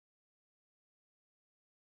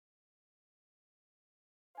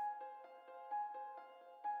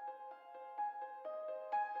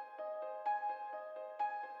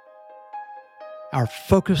Our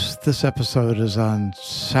focus this episode is on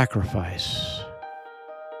sacrifice.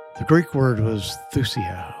 The Greek word was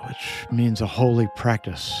thusia, which means a holy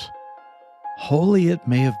practice. Holy it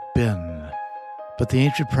may have been, but the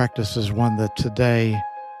ancient practice is one that today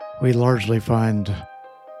we largely find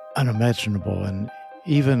unimaginable and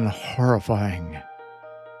even horrifying.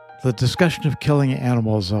 The discussion of killing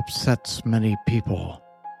animals upsets many people.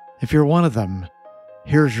 If you're one of them,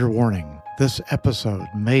 here's your warning. This episode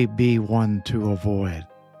may be one to avoid.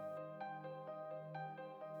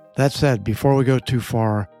 That said, before we go too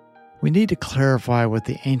far, we need to clarify what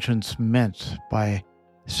the ancients meant by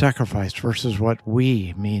sacrifice versus what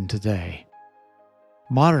we mean today.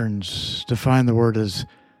 Moderns define the word as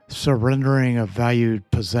surrendering a valued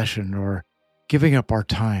possession or giving up our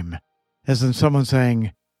time, as in someone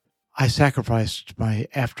saying, "I sacrificed my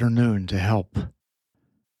afternoon to help."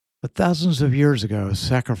 But thousands of years ago,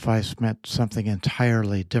 sacrifice meant something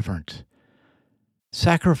entirely different.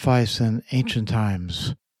 Sacrifice in ancient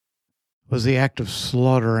times was the act of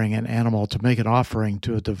slaughtering an animal to make an offering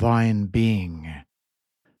to a divine being.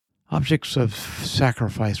 Objects of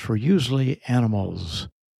sacrifice were usually animals,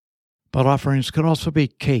 but offerings could also be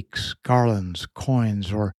cakes, garlands,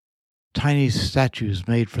 coins, or tiny statues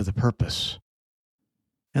made for the purpose.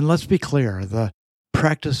 And let's be clear, the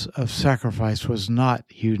practice of sacrifice was not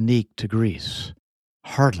unique to Greece.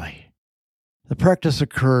 Hardly. The practice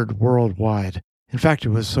occurred worldwide. In fact, it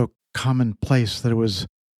was so commonplace that it was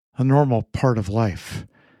a normal part of life.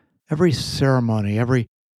 Every ceremony, every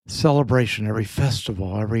celebration, every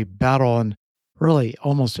festival, every battle, and really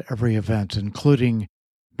almost every event, including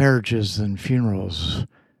marriages and funerals,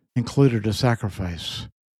 included a sacrifice.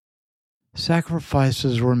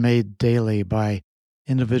 Sacrifices were made daily by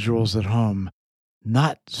individuals at home.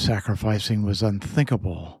 Not sacrificing was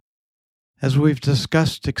unthinkable. As we've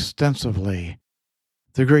discussed extensively,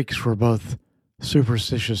 the Greeks were both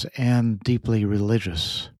superstitious and deeply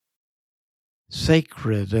religious.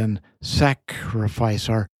 Sacred and sacrifice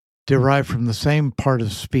are derived from the same part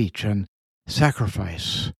of speech, and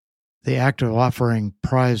sacrifice, the act of offering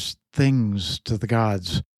prized things to the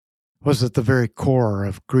gods, was at the very core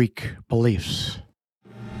of Greek beliefs.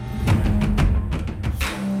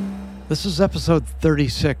 This is episode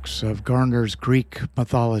 36 of Garner's Greek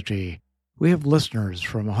Mythology. We have listeners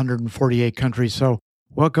from 148 countries, so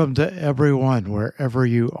welcome to everyone wherever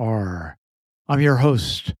you are. I'm your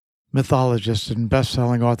host, mythologist and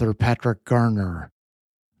best-selling author Patrick Garner.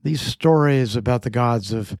 These stories about the gods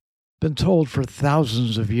have been told for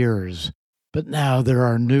thousands of years, but now there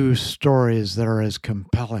are new stories that are as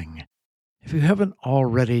compelling. If you haven't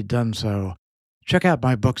already done so, check out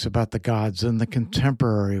my books about the gods in the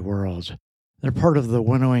contemporary world. They're part of the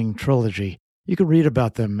Winnowing Trilogy. You can read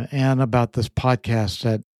about them and about this podcast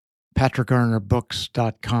at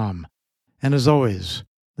patrickgarnerbooks.com. And as always,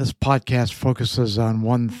 this podcast focuses on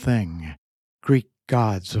one thing: Greek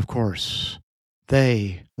gods, of course.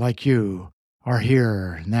 They, like you, are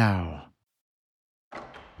here now.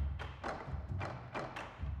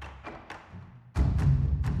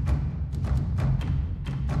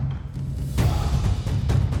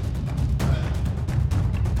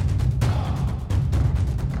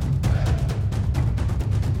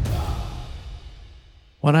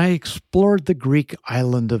 When I explored the Greek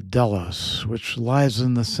island of Delos, which lies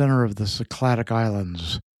in the center of the Cycladic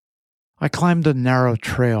Islands, I climbed a narrow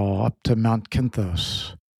trail up to Mount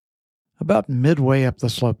Kinthos. About midway up the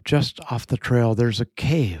slope, just off the trail, there's a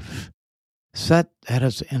cave. Set at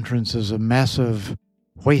its entrance is a massive,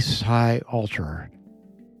 waist-high altar.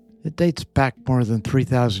 It dates back more than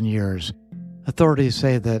 3,000 years. Authorities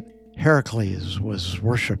say that Heracles was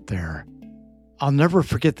worshipped there. I'll never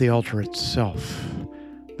forget the altar itself.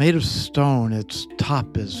 Made of stone, its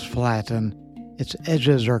top is flat, and its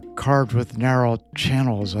edges are carved with narrow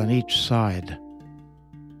channels on each side.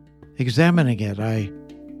 Examining it, I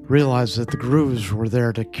realized that the grooves were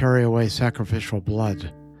there to carry away sacrificial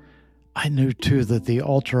blood. I knew, too, that the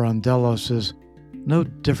altar on Delos is no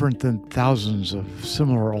different than thousands of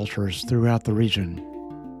similar altars throughout the region.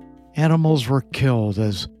 Animals were killed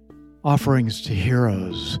as offerings to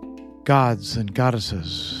heroes, gods, and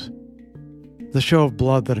goddesses. The show of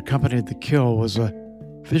blood that accompanied the kill was a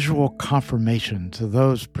visual confirmation to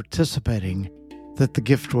those participating that the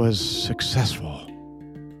gift was successful.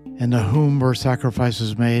 And to whom were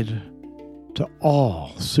sacrifices made? To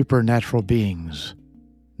all supernatural beings.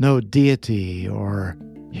 No deity or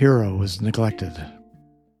hero was neglected.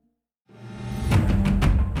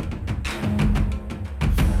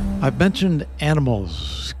 I've mentioned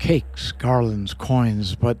animals, cakes, garlands,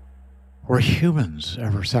 coins, but were humans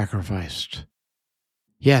ever sacrificed?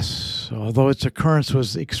 Yes, although its occurrence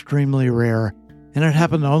was extremely rare, and it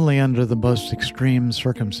happened only under the most extreme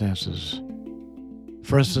circumstances.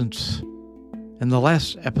 For instance, in the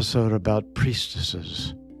last episode about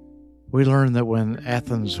priestesses, we learned that when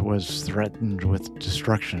Athens was threatened with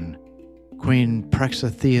destruction, Queen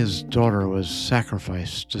Praxathea's daughter was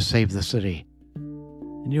sacrificed to save the city.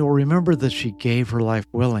 And you'll remember that she gave her life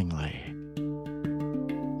willingly.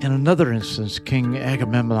 In another instance, King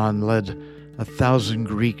Agamemnon led 1,000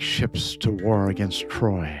 Greek ships to war against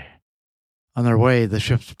Troy. On their way, the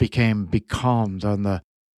ships became becalmed on the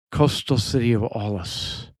coastal city of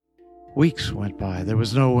Aulis. Weeks went by. There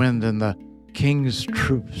was no wind, and the king's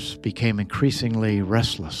troops became increasingly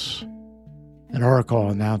restless. An oracle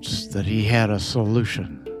announced that he had a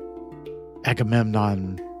solution.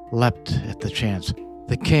 Agamemnon leapt at the chance.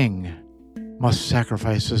 The king must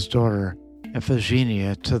sacrifice his daughter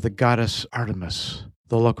Iphigenia to the goddess Artemis,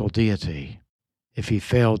 the local deity. If he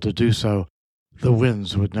failed to do so, the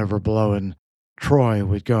winds would never blow and Troy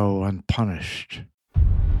would go unpunished.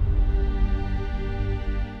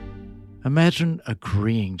 Imagine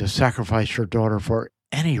agreeing to sacrifice your daughter for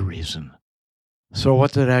any reason. So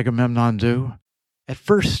what did Agamemnon do? At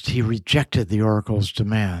first, he rejected the oracle's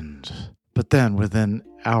demand, but then, within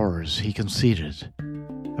hours, he conceded.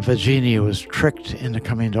 Iphigenia was tricked into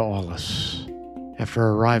coming to Aulis. After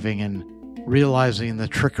arriving and realizing the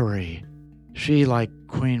trickery, she, like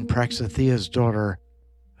Queen Praxathea's daughter,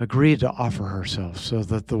 agreed to offer herself so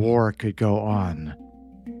that the war could go on.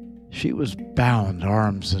 She was bound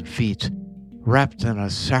arms and feet, wrapped in a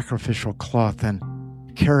sacrificial cloth, and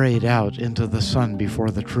carried out into the sun before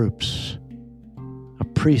the troops. A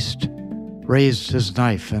priest raised his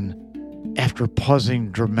knife and, after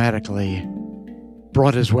pausing dramatically,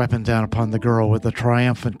 brought his weapon down upon the girl with a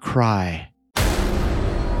triumphant cry.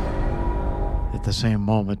 At the same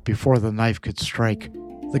moment, before the knife could strike,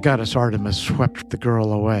 the goddess Artemis swept the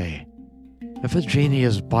girl away.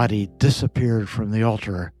 Iphigenia's body disappeared from the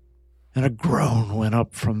altar, and a groan went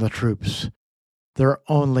up from the troops. Their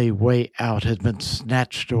only way out had been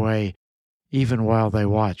snatched away, even while they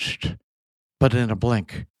watched. But in a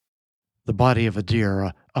blink, the body of a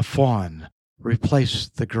deer, a fawn,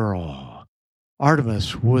 replaced the girl.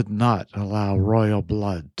 Artemis would not allow royal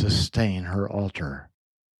blood to stain her altar.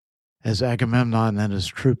 As Agamemnon and his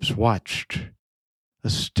troops watched, a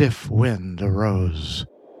stiff wind arose.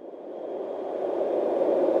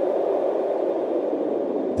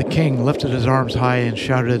 The king lifted his arms high and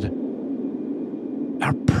shouted,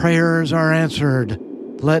 "Our prayers are answered.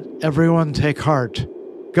 Let everyone take heart.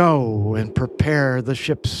 Go and prepare the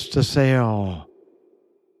ships to sail."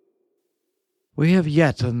 We have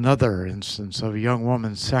yet another instance of a young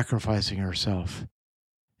woman sacrificing herself.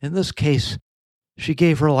 In this case, she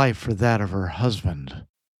gave her life for that of her husband.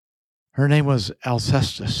 Her name was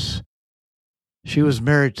Alcestis. She was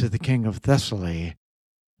married to the king of Thessaly,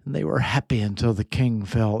 and they were happy until the king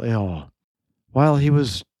fell ill. While he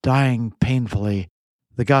was dying painfully,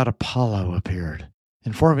 the god Apollo appeared,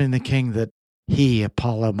 informing the king that he,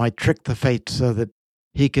 Apollo, might trick the fates so that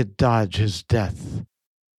he could dodge his death.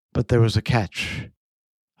 But there was a catch.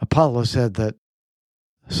 Apollo said that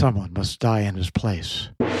someone must die in his place.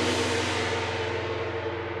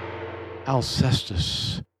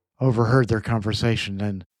 Alcestis overheard their conversation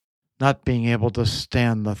and, not being able to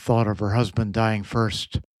stand the thought of her husband dying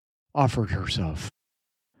first, offered herself.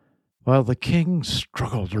 While the king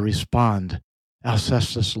struggled to respond,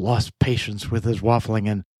 Alcestis lost patience with his waffling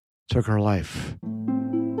and took her life.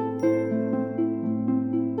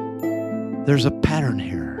 There's a pattern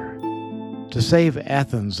here. To save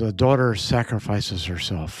Athens, a daughter sacrifices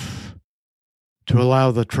herself. To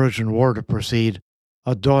allow the Trojan War to proceed,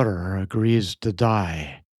 a daughter agrees to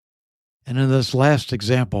die. And in this last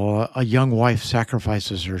example, a young wife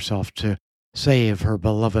sacrifices herself to save her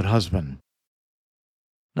beloved husband.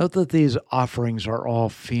 Note that these offerings are all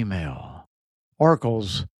female.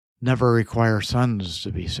 Oracles never require sons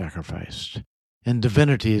to be sacrificed, and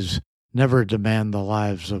divinities never demand the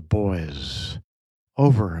lives of boys.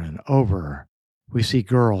 Over and over, we see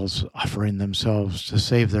girls offering themselves to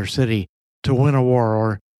save their city, to win a war,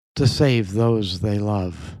 or to save those they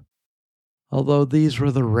love. Although these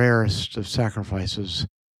were the rarest of sacrifices,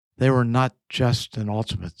 they were not just an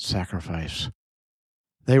ultimate sacrifice.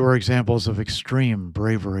 They were examples of extreme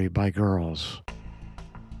bravery by girls.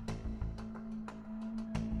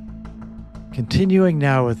 Continuing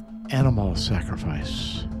now with animal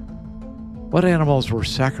sacrifice. What animals were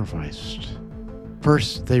sacrificed?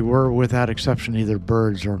 First, they were without exception either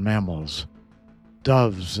birds or mammals.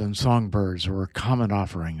 Doves and songbirds were common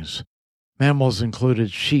offerings. Mammals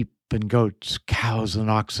included sheep and goats, cows and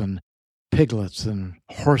oxen, piglets and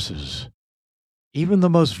horses. Even the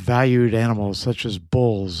most valued animals, such as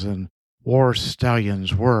bulls and war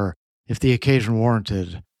stallions, were, if the occasion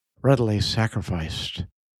warranted, readily sacrificed.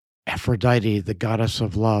 Aphrodite, the goddess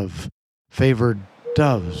of love, favored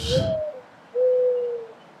doves,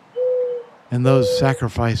 and those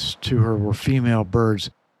sacrificed to her were female birds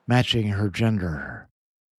matching her gender.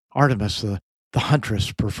 Artemis, the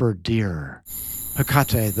huntress, preferred deer.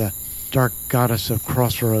 Hecate, the dark goddess of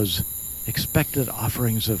crossroads, expected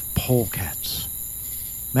offerings of polecats.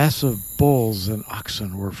 Massive bulls and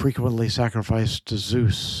oxen were frequently sacrificed to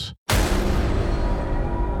Zeus.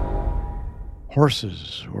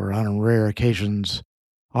 Horses were, on rare occasions,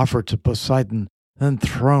 offered to Poseidon, then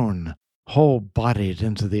thrown whole-bodied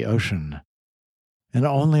into the ocean. And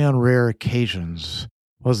only on rare occasions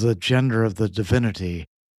was the gender of the divinity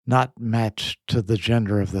not matched to the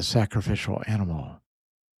gender of the sacrificial animal.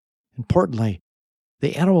 Importantly,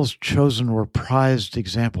 the animals chosen were prized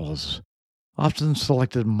examples, often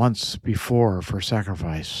selected months before for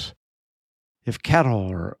sacrifice. If cattle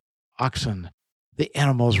or oxen, the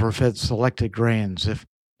animals were fed selected grains. If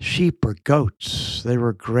sheep or goats, they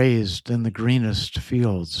were grazed in the greenest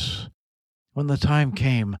fields. When the time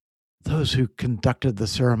came, those who conducted the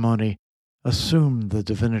ceremony assumed the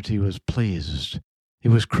divinity was pleased. It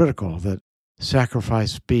was critical that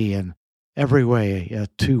sacrifice be in every way a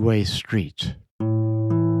two-way street.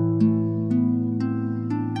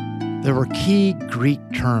 There were key Greek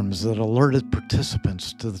terms that alerted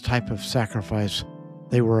participants to the type of sacrifice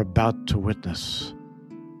they were about to witness.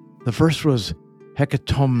 The first was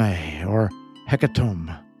hekatome, or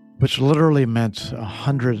hecatome, which literally meant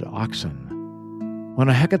 100 oxen. When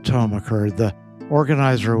a hecatome occurred, the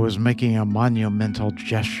organizer was making a monumental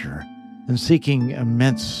gesture and seeking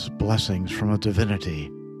immense blessings from a divinity.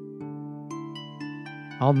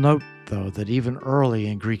 I'll note, though, that even early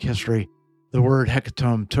in Greek history, the word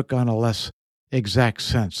hecatome took on a less exact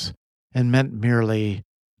sense and meant merely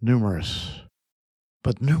numerous.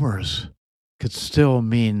 But numerous could still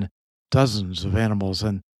mean dozens of animals,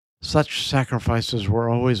 and such sacrifices were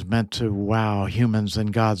always meant to wow humans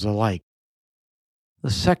and gods alike. The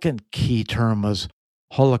second key term was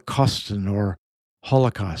holocauston, or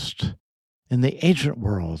holocaust. In the ancient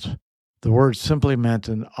world, the word simply meant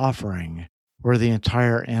an offering where the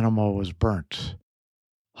entire animal was burnt.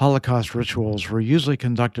 Holocaust rituals were usually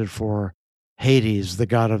conducted for Hades, the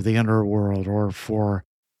god of the underworld, or for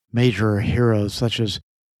major heroes such as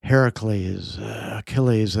Heracles,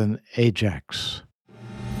 Achilles, and Ajax.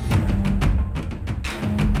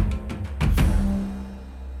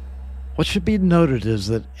 What should be noted is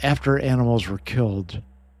that after animals were killed,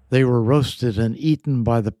 they were roasted and eaten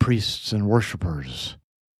by the priests and worshippers.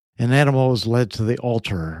 An animal was led to the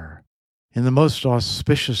altar. In the most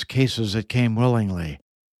auspicious cases, it came willingly,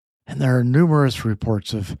 and there are numerous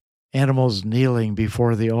reports of animals kneeling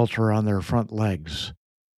before the altar on their front legs.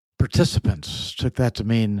 Participants took that to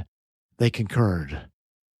mean they concurred.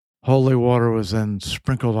 Holy water was then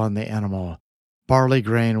sprinkled on the animal. Barley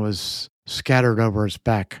grain was scattered over its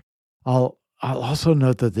back. I'll also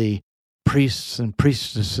note that the priests and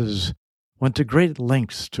priestesses went to great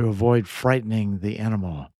lengths to avoid frightening the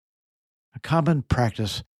animal. A common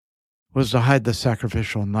practice was to hide the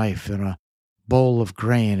sacrificial knife in a bowl of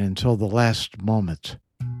grain until the last moment.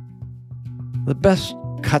 The best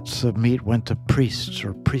cuts of meat went to priests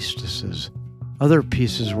or priestesses. Other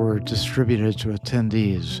pieces were distributed to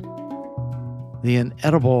attendees. The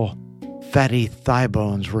inedible fatty thigh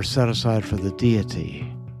bones were set aside for the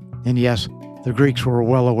deity. And yes, the Greeks were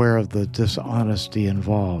well aware of the dishonesty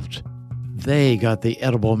involved. They got the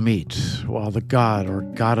edible meat, while the god or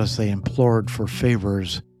goddess they implored for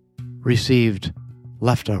favors received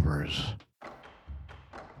leftovers.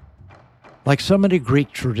 Like so many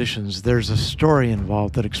Greek traditions, there's a story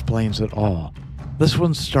involved that explains it all. This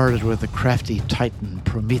one started with the crafty titan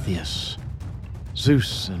Prometheus.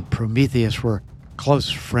 Zeus and Prometheus were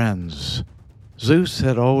close friends. Zeus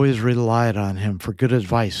had always relied on him for good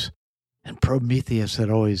advice, and Prometheus had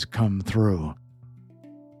always come through.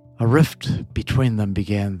 A rift between them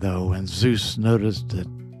began, though, and Zeus noticed that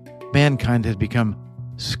mankind had become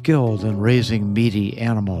skilled in raising meaty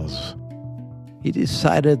animals. He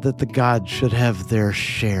decided that the gods should have their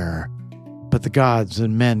share, but the gods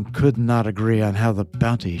and men could not agree on how the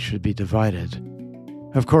bounty should be divided.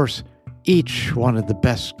 Of course, each wanted the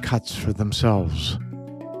best cuts for themselves.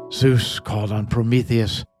 Zeus called on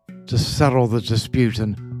Prometheus to settle the dispute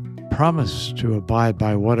and promised to abide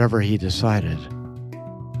by whatever he decided.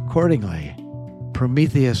 Accordingly,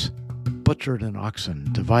 Prometheus butchered an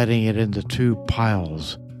oxen, dividing it into two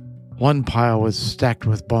piles. One pile was stacked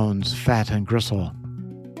with bones, fat, and gristle.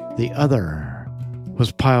 The other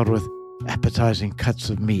was piled with appetizing cuts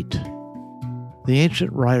of meat. The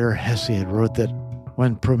ancient writer Hesiod wrote that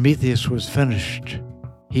when Prometheus was finished,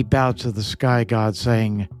 he bowed to the sky god,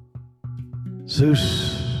 saying,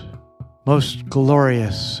 "Zeus, most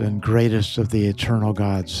glorious and greatest of the eternal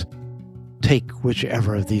gods, take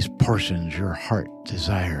whichever of these portions your heart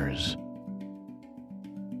desires."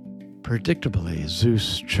 Predictably,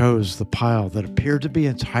 Zeus chose the pile that appeared to be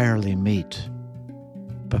entirely meat.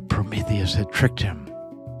 But Prometheus had tricked him.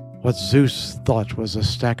 What Zeus thought was a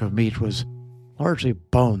stack of meat was largely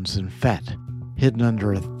bones and fat, hidden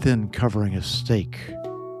under a thin covering of steak.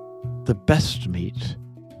 The best meat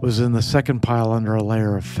was in the second pile under a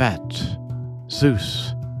layer of fat.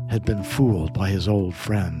 Zeus had been fooled by his old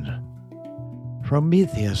friend.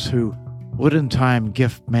 Prometheus, who would in time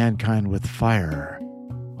gift mankind with fire,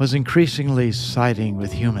 was increasingly siding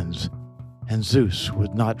with humans, and Zeus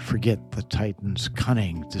would not forget the Titan's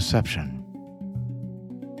cunning deception.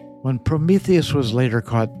 When Prometheus was later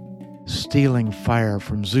caught stealing fire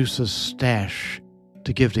from Zeus's stash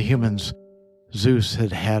to give to humans, Zeus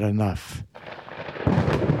had had enough.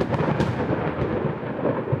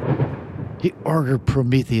 He ordered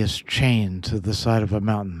Prometheus chained to the side of a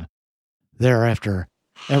mountain. Thereafter,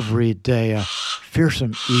 every day a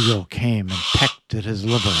fearsome eagle came and pecked at his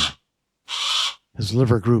liver. His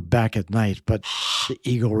liver grew back at night, but the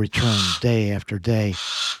eagle returned day after day,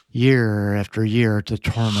 year after year, to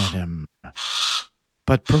torment him.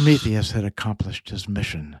 But Prometheus had accomplished his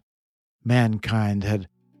mission. Mankind had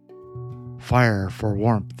fire for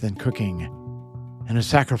warmth and cooking, and his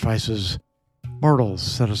sacrifices, mortals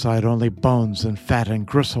set aside only bones and fat and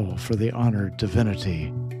gristle for the honored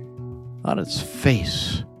divinity. On its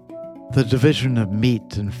face, the division of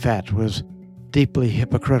meat and fat was deeply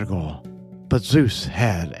hypocritical, but Zeus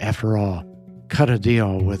had, after all, cut a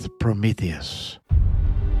deal with Prometheus.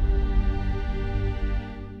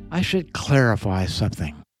 I should clarify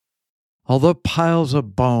something. Although piles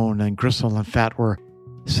of bone and gristle and fat were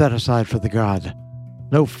set aside for the god,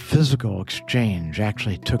 no physical exchange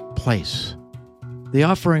actually took place. The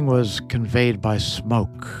offering was conveyed by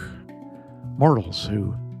smoke. Mortals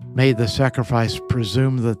who made the sacrifice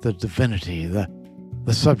presumed that the divinity, the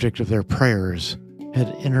subject of their prayers,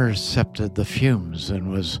 had intercepted the fumes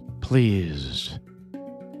and was pleased.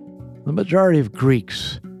 The majority of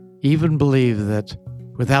Greeks even believed that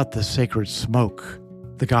without the sacred smoke,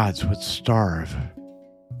 the gods would starve.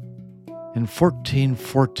 In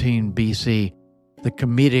 1414 BC, the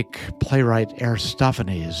comedic playwright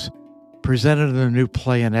Aristophanes presented a new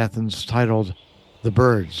play in Athens titled The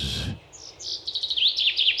Birds.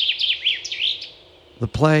 The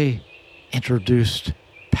play introduced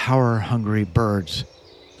power-hungry birds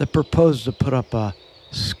that proposed to put up a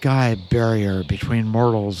sky barrier between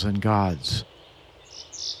mortals and gods.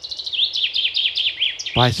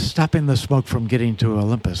 By stopping the smoke from getting to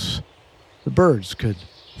Olympus, the birds could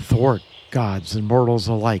thwart gods and mortals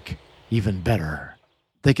alike even better.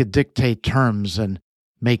 They could dictate terms and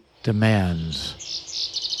make demands.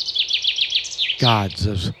 Gods,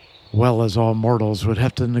 as well as all mortals, would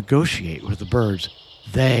have to negotiate with the birds.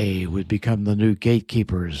 They would become the new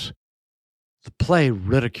gatekeepers. The play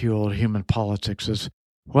ridiculed human politics as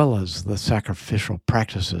well as the sacrificial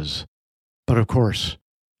practices. But of course,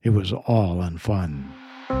 it was all in fun.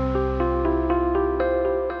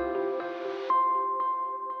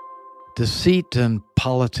 Deceit and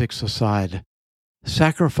politics aside,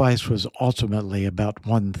 sacrifice was ultimately about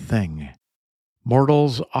one thing.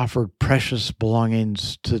 Mortals offered precious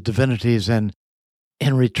belongings to divinities, and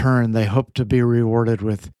in return they hoped to be rewarded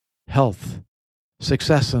with health,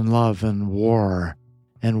 success in love and war,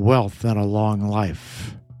 and wealth and a long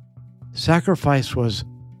life. Sacrifice was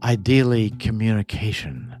ideally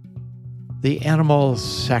communication. The animal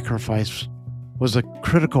sacrifice was a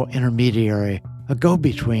critical intermediary, a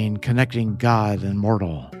go-between connecting God and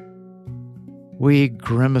mortal. We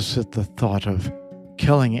grimace at the thought of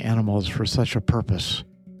killing animals for such a purpose,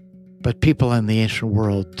 but people in the ancient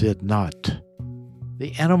world did not.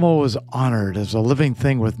 The animal was honored as a living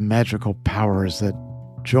thing with magical powers that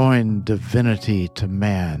joined divinity to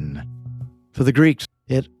man. For the Greeks,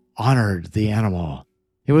 it honored the animal.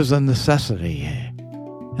 It was a necessity,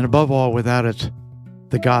 and above all, without it,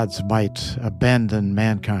 the gods might abandon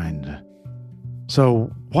mankind.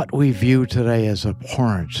 So what we view today as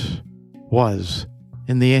abhorrent was,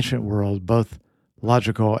 in the ancient world, both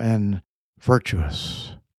logical and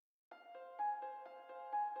virtuous.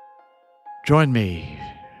 Join me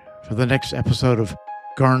for the next episode of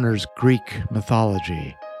Garner's Greek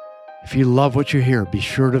Mythology. If you love what you hear, be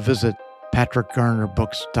sure to visit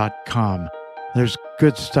patrickgarnerbooks.com. There's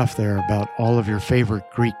good stuff there about all of your favorite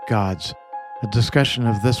Greek gods, a discussion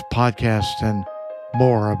of this podcast and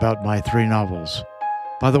more about my 3 novels.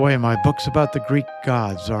 By the way, my books about the Greek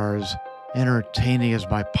gods are as entertaining as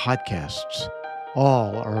my podcasts.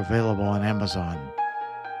 All are available on Amazon.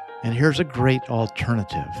 And here's a great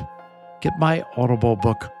alternative. Get my Audible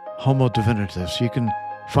book, Homo Divinitus. You can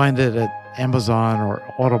find it at Amazon or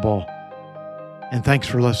Audible. And thanks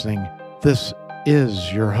for listening. This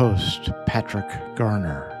is your host, Patrick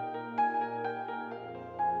Garner.